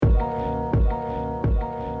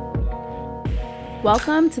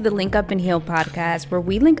Welcome to the Link Up and Heal podcast, where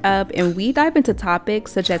we link up and we dive into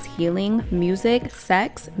topics such as healing, music,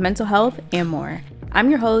 sex, mental health, and more.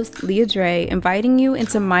 I'm your host, Leah Dre, inviting you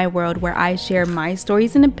into my world where I share my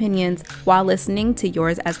stories and opinions while listening to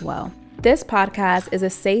yours as well. This podcast is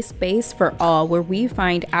a safe space for all, where we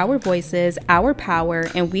find our voices, our power,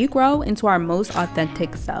 and we grow into our most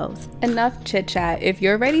authentic selves. Enough chit chat. If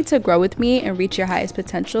you're ready to grow with me and reach your highest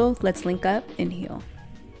potential, let's link up and heal.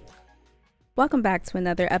 Welcome back to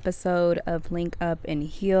another episode of Link Up and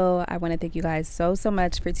Heal. I want to thank you guys so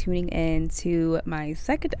much for tuning in to my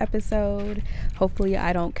second episode. Hopefully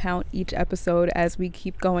I don't count each episode as we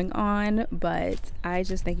keep going on, but I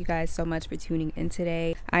just thank you guys so much for tuning in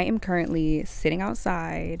today. I am currently sitting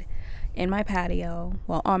outside in my patio,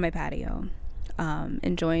 on my patio,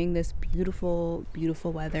 enjoying this beautiful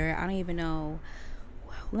weather. I don't even know.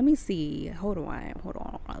 Let me see. Hold on.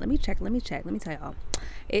 Let me check. Let me tell y'all.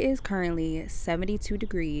 It is currently 72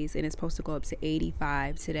 degrees and it's supposed to go up to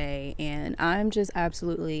 85 today. And I'm just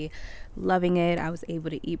absolutely loving it. I was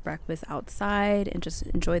able to eat breakfast outside and just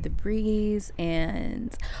enjoy the breeze.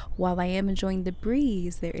 And while I am enjoying the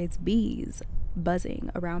breeze, there is bees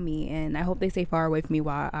buzzing around me. And I hope they stay far away from me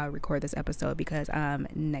while I record this episode because I'm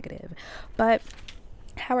negative. But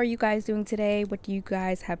how are you guys doing today? What do you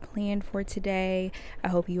guys have planned for today? I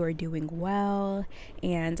hope you are doing well.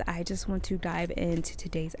 And I just want to dive into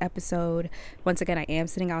today's episode. Once again, I am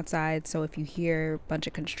sitting outside, so if you hear a bunch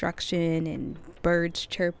of construction and birds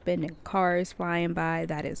chirping and cars flying by,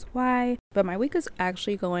 that is why. But my week is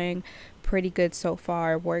actually going pretty good so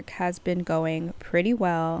far. Work has been going pretty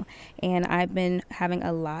well, and I've been having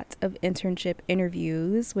a lot of internship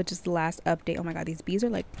interviews, which is the last update. Oh my god, these bees are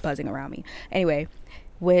like buzzing around me. Anyway,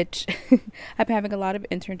 which I've been having a lot of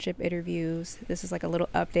internship interviews. This is like a little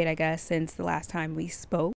update, I guess, since the last time we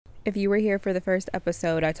spoke. If you were here for the first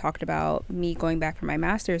episode, I talked about me going back for my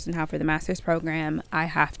master's and how for the master's program, I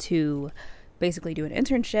have to basically do an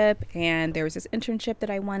internship. And there was this internship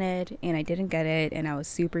that I wanted and I didn't get it. And I was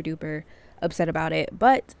super duper upset about it.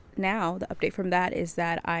 But now the update from that is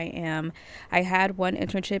that I had one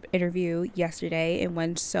internship interview yesterday and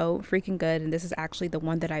went so freaking good, and this is actually the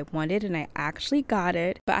one that I wanted and I actually got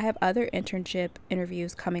it. But I have other internship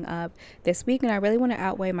interviews coming up this week and I really want to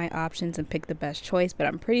outweigh my options and pick the best choice, but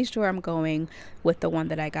I'm pretty sure I'm going with the one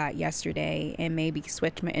that I got yesterday and maybe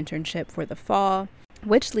switch my internship for the fall.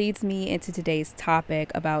 Which leads me into today's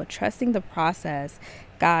topic about trusting the process.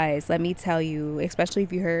 Guys, let me tell you, especially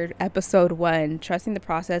if you heard episode 1, trusting the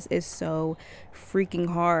process is so freaking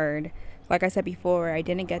hard. Like I said before, I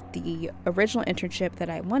didn't get the original internship that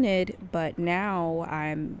I wanted, but now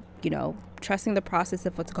I'm, trusting the process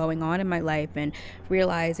of what's going on in my life and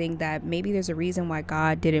realizing that maybe there's a reason why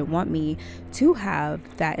God didn't want me to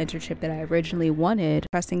have that internship that I originally wanted.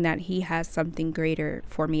 Trusting that He has something greater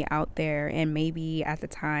for me out there. And maybe at the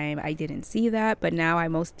time I didn't see that, but now I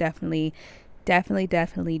most definitely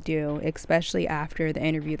do, especially after the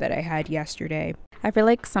interview that I had yesterday. I feel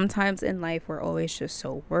like sometimes in life we're always just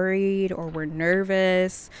so worried or we're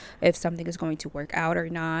nervous if something is going to work out or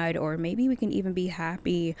not, or maybe we can even be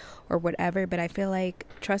happy or whatever. But I feel like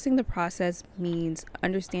trusting the process means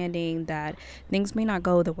understanding that things may not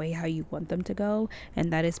go the way how you want them to go,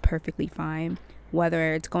 and that is perfectly fine.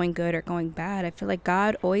 Whether it's going good or going bad, I feel like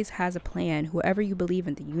God always has a plan, whoever you believe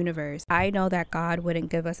in the universe. I know that God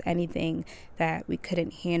wouldn't give us anything that we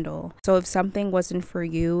couldn't handle. So if something wasn't for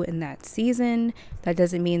you in that season, that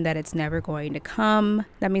doesn't mean that it's never going to come.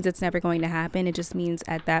 That means it's never going to happen. It just means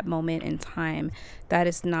at that moment in time, that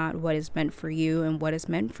is not what is meant for you, and what is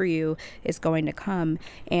meant for you is going to come.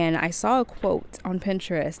 And I saw a quote on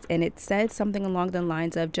Pinterest and it said something along the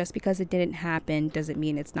lines of, just because it didn't happen doesn't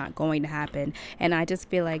mean it's not going to happen. And I just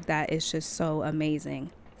feel like that is just so amazing.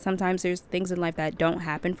 Sometimes there's things in life that don't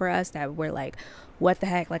happen for us that we're like, what the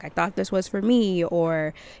heck? Like, I thought this was for me,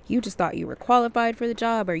 or you just thought you were qualified for the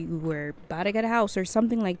job, or you were about to get a house or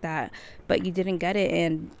something like that, but you didn't get it.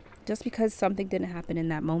 And just because something didn't happen in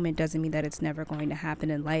that moment doesn't mean that it's never going to happen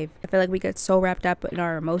in life. I feel like we get so wrapped up in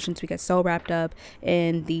our emotions. We get so wrapped up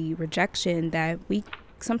in the rejection that we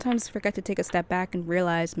sometimes forget to take a step back and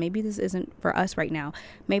realize maybe this isn't for us right now.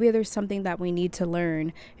 Maybe there's something that we need to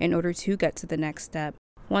learn in order to get to the next step.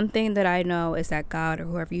 One thing that I know is that God, or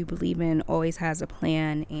whoever you believe in, always has a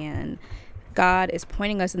plan, and God is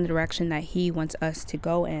pointing us in the direction that He wants us to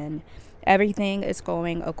go in. Everything is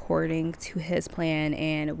going according to His plan,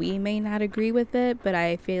 and we may not agree with it, but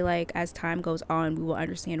I feel like as time goes on, we will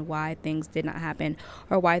understand why things did not happen,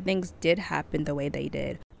 or why things did happen the way they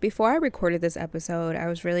did. Before I recorded this episode, I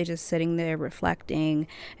was really just sitting there reflecting,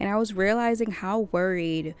 and I was realizing how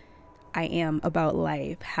worried I am about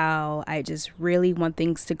life, how I just really want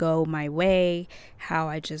things to go my way, how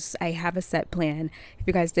I have a set plan. If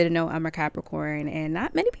you guys didn't know, I'm a Capricorn, and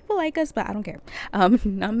not many people like us, but I don't care.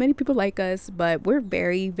 Not many people like us, but we're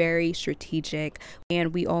very, very strategic,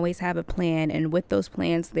 and we always have a plan. And with those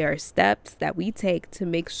plans, there are steps that we take to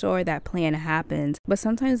make sure that plan happens. But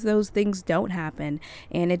sometimes those things don't happen,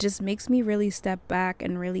 and it just makes me really step back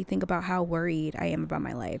and really think about how worried I am about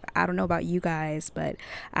my life. I don't know about you guys, but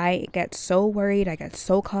I get so worried. I get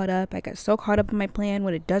so caught up. I get so caught up in my plan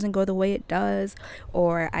when it doesn't go the way it does,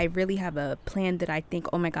 or I really have a plan that I think,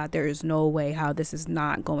 oh my God, there is no way how this is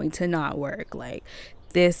not going to not work. Like,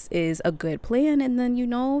 this is a good plan, and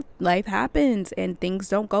then life happens and things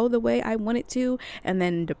don't go the way I want it to, and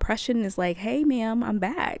then depression is like, hey ma'am, I'm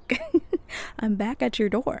back. I'm back at your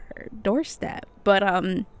doorstep. But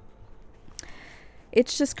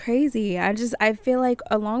it's just crazy. I feel like,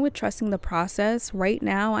 along with trusting the process, right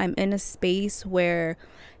now I'm in a space where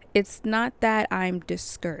it's not that I'm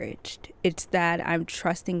discouraged. It's that I'm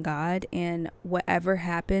trusting God, and whatever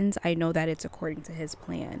happens, I know that it's according to his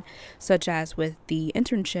plan. Such as with the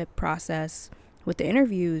internship process, with the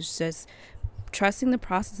interviews, just trusting the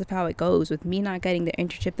process of how it goes. With me not getting the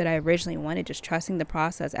internship that I originally wanted, just trusting the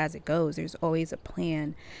process as it goes. There's always a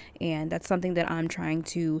plan, and that's something that I'm trying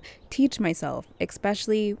to teach myself,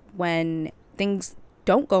 especially when things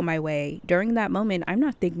don't go my way. During that moment, I'm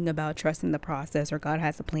not thinking about trusting the process or God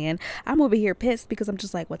has a plan. I'm over here pissed because I'm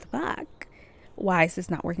just like, what the fuck? Why is this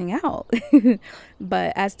not working out?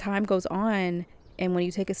 But as time goes on, and when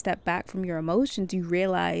you take a step back from your emotions, you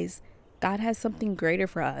realize God has something greater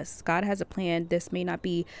for us. God has a plan. This may not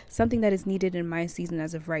be something that is needed in my season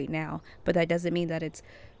as of right now, but that doesn't mean that it's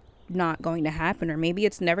not going to happen, or maybe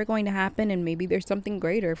it's never going to happen, and maybe there's something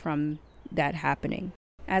greater from that happening.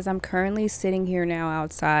 As I'm currently sitting here now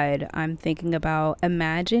outside, I'm thinking about,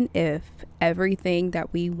 imagine if everything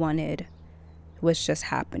that we wanted was just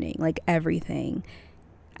happening, like everything.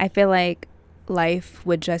 I feel like life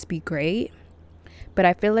would just be great, but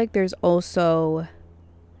I feel like there's also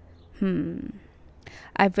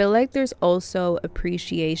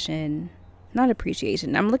appreciation. Not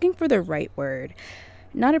appreciation. I'm looking for the right word.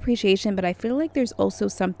 Not appreciation, but I feel like there's also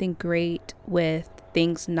something great with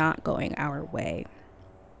things not going our way,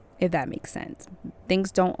 if that makes sense.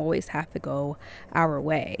 Things don't always have to go our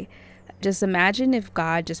way. Just imagine if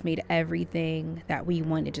God just made everything that we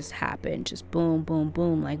want to just happen. Just boom, boom,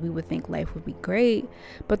 boom. Like, we would think life would be great.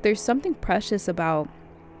 But there's something precious about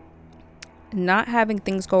not having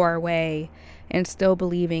things go our way and still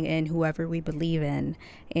believing in whoever we believe in,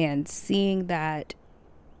 and seeing that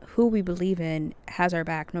who we believe in has our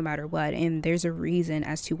back no matter what, and there's a reason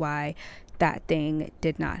as to why that thing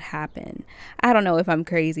did not happen. I don't know if I'm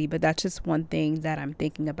crazy, but that's just one thing that I'm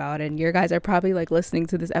thinking about. And your guys are probably like listening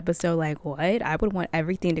to this episode like, what? I would want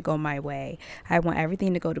everything to go my way. I want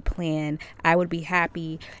everything to go to plan. I would be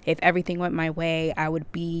happy if everything went my way. I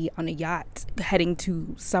would be on a yacht heading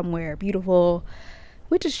to somewhere beautiful,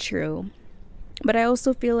 which is true. But I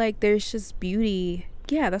also feel like there's just beauty.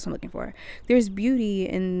 Yeah, that's what I'm looking for. There's beauty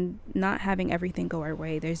in not having everything go our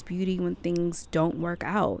way. There's beauty when things don't work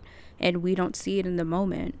out and we don't see it in the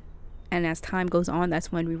moment. And as time goes on,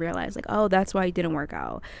 that's when we realize, like, oh, that's why it didn't work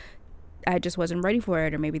out. I just wasn't ready for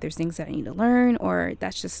it, or maybe there's things that I need to learn, or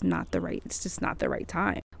it's just not the right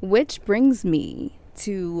time. Which brings me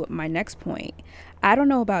to my next point. I don't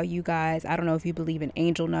know about you guys. I don't know if you believe in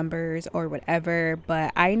angel numbers or whatever,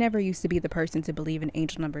 but I never used to be the person to believe in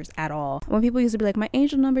angel numbers at all. When people used to be like, my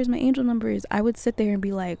angel numbers, I would sit there and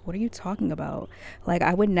be like, what are you talking about? Like,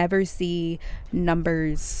 I would never see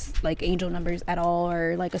numbers, like angel numbers at all,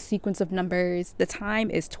 or like a sequence of numbers. The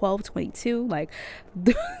time is 12:22. Like,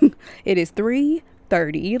 it is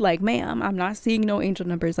 3:30. Like, ma'am, I'm not seeing no angel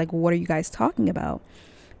numbers. Like, what are you guys talking about?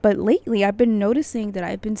 But lately, I've been noticing that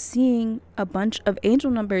I've been seeing a bunch of angel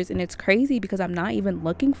numbers, and it's crazy because I'm not even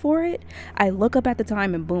looking for it. I look up at the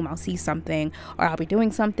time and boom, I'll see something, or I'll be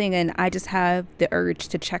doing something and I just have the urge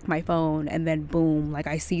to check my phone, and then boom, like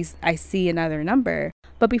I see another number.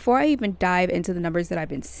 But before I even dive into the numbers that I've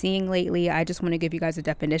been seeing lately, I just want to give you guys a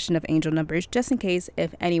definition of angel numbers, just in case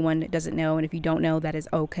if anyone doesn't know. And if you don't know, that is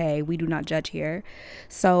okay. We do not judge here.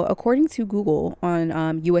 So according to Google on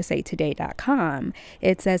usatoday.com,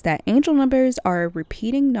 it says that angel numbers are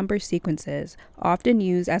repeating number sequences, often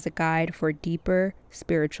used as a guide for deeper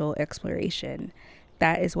spiritual exploration.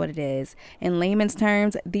 That is what it is. In layman's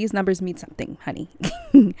terms, these numbers mean something, honey.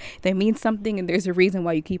 They mean something, and there's a reason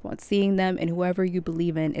why you keep on seeing them, and whoever you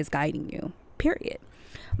believe in is guiding you, period.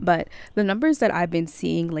 But the numbers that I've been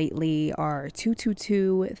seeing lately are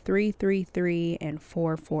 222, 333, and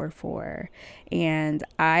 444. And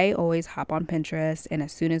I always hop on Pinterest, and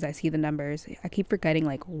as soon as I see the numbers, I keep forgetting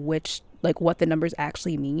like what the numbers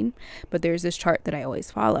actually mean. But there's this chart that I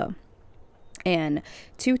always follow. And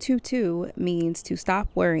 222 means to stop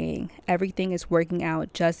worrying. Everything is working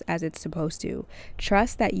out just as it's supposed to.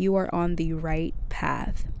 Trust that you are on the right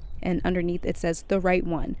path. And underneath it says the right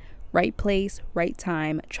one. Right place, right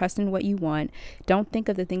time, trust in what you want. Don't think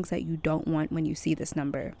of the things that you don't want when you see this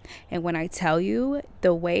number. And when I tell you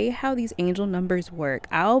the way how these angel numbers work,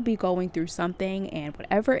 I'll be going through something and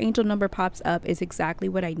whatever angel number pops up is exactly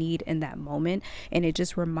what I need in that moment. And it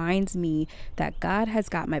just reminds me that God has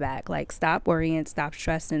got my back. Like, stop worrying, stop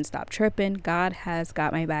stressing, stop tripping. God has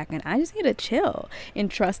got my back, and I just need to chill and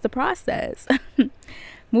trust the process.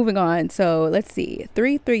 Moving on, so let's see.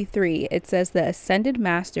 333, it says the ascended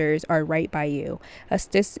masters are right by you,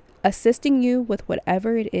 assisting you with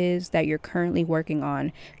whatever it is that you're currently working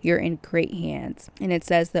on. You're in great hands. And it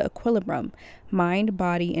says the equilibrium, mind,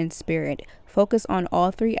 body, and spirit. Focus on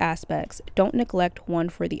all three aspects. Don't neglect one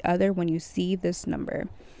for the other when you see this number.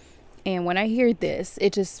 And when I hear this,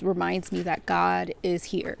 it just reminds me that God is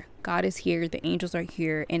here. God is here. The angels are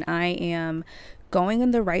here. And I am going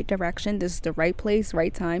in the right direction. This is the right place,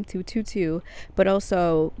 right time, 222. But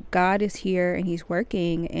also, God is here and he's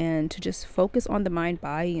working, and to just focus on the mind,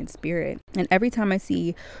 body, and spirit. And every time I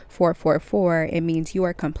see 444, it means you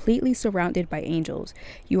are completely surrounded by angels.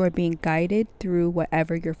 You are being guided through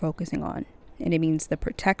whatever you're focusing on. And it means the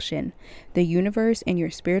protection. The universe and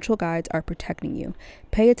your spiritual guides are protecting you.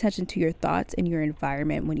 Pay attention to your thoughts and your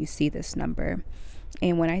environment when you see this number.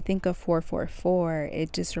 And when I think of 444,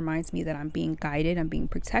 it just reminds me that I'm being guided, I'm being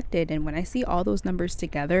protected. And when I see all those numbers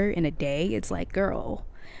together in a day, it's like, girl,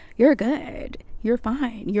 you're good. You're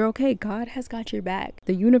fine. You're okay. God has got your back.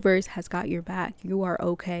 The universe has got your back. You are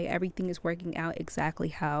okay. Everything is working out exactly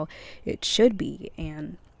how it should be.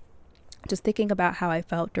 And just thinking about how I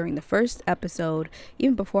felt during the first episode,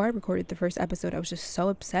 even before I recorded the first episode, I was just so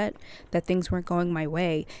upset that things weren't going my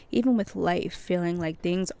way. Even with life, feeling like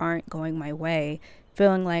things aren't going my way,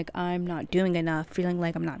 feeling like I'm not doing enough, feeling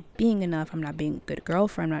like I'm not being enough, I'm not being a good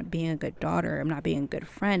girlfriend, I'm not being a good daughter, I'm not being a good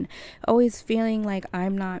friend, always feeling like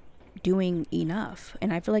I'm not doing enough.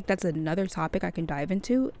 And I feel like that's another topic I can dive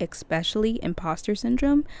into, especially imposter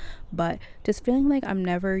syndrome, but just feeling like I'm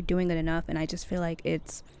never doing it enough. And I just feel like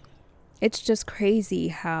it's just crazy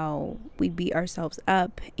how we beat ourselves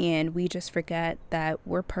up and we just forget that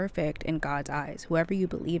we're perfect in God's eyes. Whoever you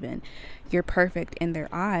believe in, you're perfect in their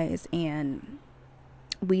eyes, and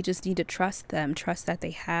we just need to trust them, trust that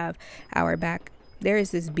they have our back. There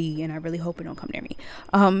is this bee, and I really hope it don't come near me.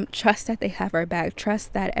 Trust that they have our back.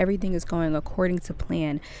 Trust that everything is going according to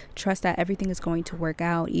plan. Trust that everything is going to work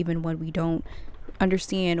out, even when we don't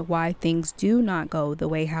understand why things do not go the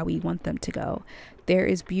way how we want them to go. There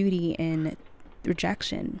is beauty in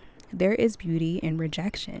rejection. There is beauty in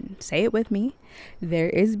rejection. Say it with me. There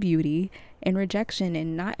is beauty in rejection,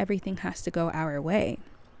 and not everything has to go our way.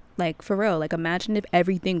 Like, for real, like, imagine if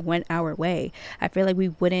everything went our way. I feel like we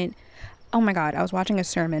wouldn't. Oh my God, I was watching a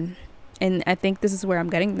sermon, and I think this is where I'm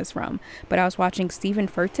getting this from, but I was watching Stephen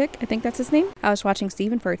Furtick. I think that's his name. I was watching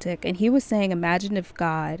Stephen Furtick, and he was saying, imagine if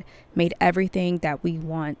God made everything that we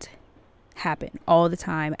want happen all the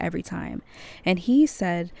time, every time. And he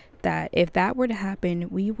said that if that were to happen,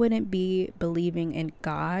 we wouldn't be believing in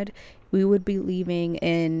God. We would be believing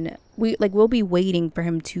in, we'll be waiting for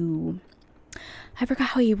him to, I forgot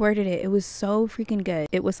how he worded it. It was so freaking good.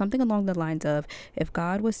 It was something along the lines of, if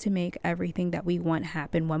God was to make everything that we want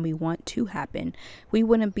happen when we want to happen, we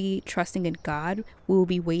wouldn't be trusting in God. We will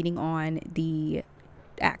be waiting on the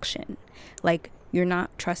action. Like, you're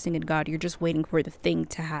not trusting in God. You're just waiting for the thing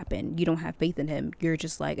to happen. You don't have faith in him. You're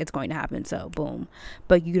just like, it's going to happen, so boom.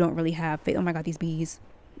 But you don't really have faith. Oh my God, these bees.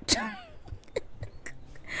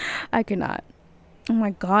 I cannot. Oh my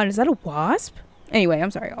God, is that a wasp? Anyway,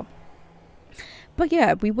 I'm sorry, y'all. But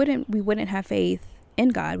yeah, we wouldn't have faith in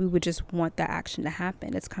God. We would just want that action to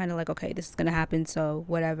happen. It's kind of like, okay, this is gonna happen, so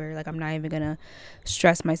whatever. Like, I'm not even gonna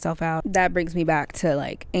stress myself out. That brings me back to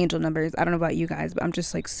like angel numbers. I don't know about you guys, but I'm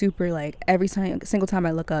just like super, like, every single time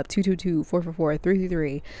I look up 222, 444,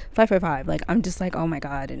 333, 555, like, I'm just like, oh my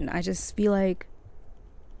God. And I just feel like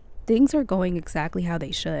things are going exactly how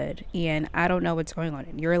they should. And I don't know what's going on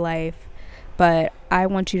in your life, but I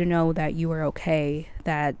want you to know that you are okay,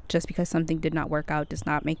 that just because something did not work out does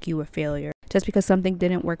not make you a failure. Just because something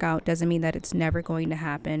didn't work out doesn't mean that it's never going to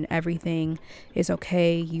happen. Everything is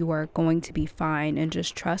okay. You are going to be fine, and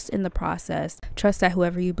just trust in the process. Trust that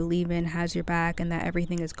whoever you believe in has your back and that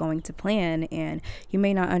everything is going to plan. And you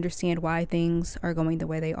may not understand why things are going the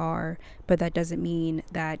way they are, but that doesn't mean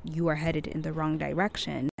that you are headed in the wrong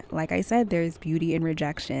direction. Like I said, there's beauty in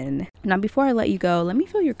rejection. Now, before I let you go, let me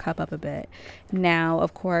fill your cup up a bit. Now,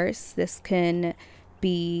 of course, this can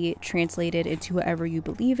be translated into whatever you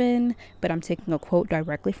believe in, but I'm taking a quote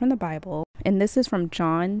directly from the Bible. And this is from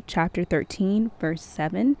John chapter 13, verse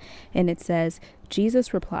 7. And it says,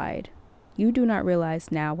 Jesus replied, "You do not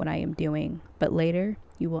realize now what I am doing, but later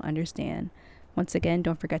you will understand." Once again,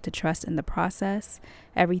 don't forget to trust in the process.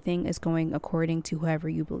 Everything is going according to whoever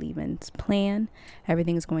you believe in's plan.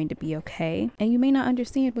 Everything is going to be okay. And you may not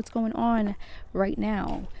understand what's going on right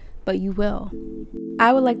now, but you will.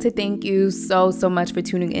 I would like to thank you so much for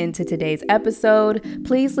tuning in to today's episode.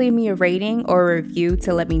 Please leave me a rating or a review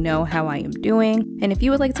to let me know how I am doing. And if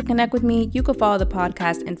you would like to connect with me, you can follow the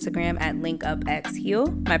podcast Instagram at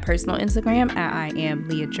linkupxheal, my personal Instagram at I am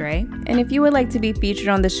Leah Dre. And if you would like to be featured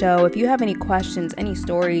on the show, if you have any questions, any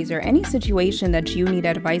stories, or any situation that you need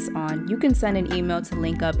advice on, you can send an email to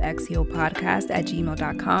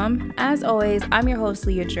linkupxhealpodcast@gmail.com. As always, I'm your host,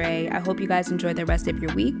 Leah Dre. I hope you guys enjoy the rest of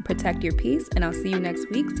your week. Protect your peace, and I'll see you next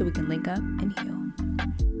week so we can link up and heal.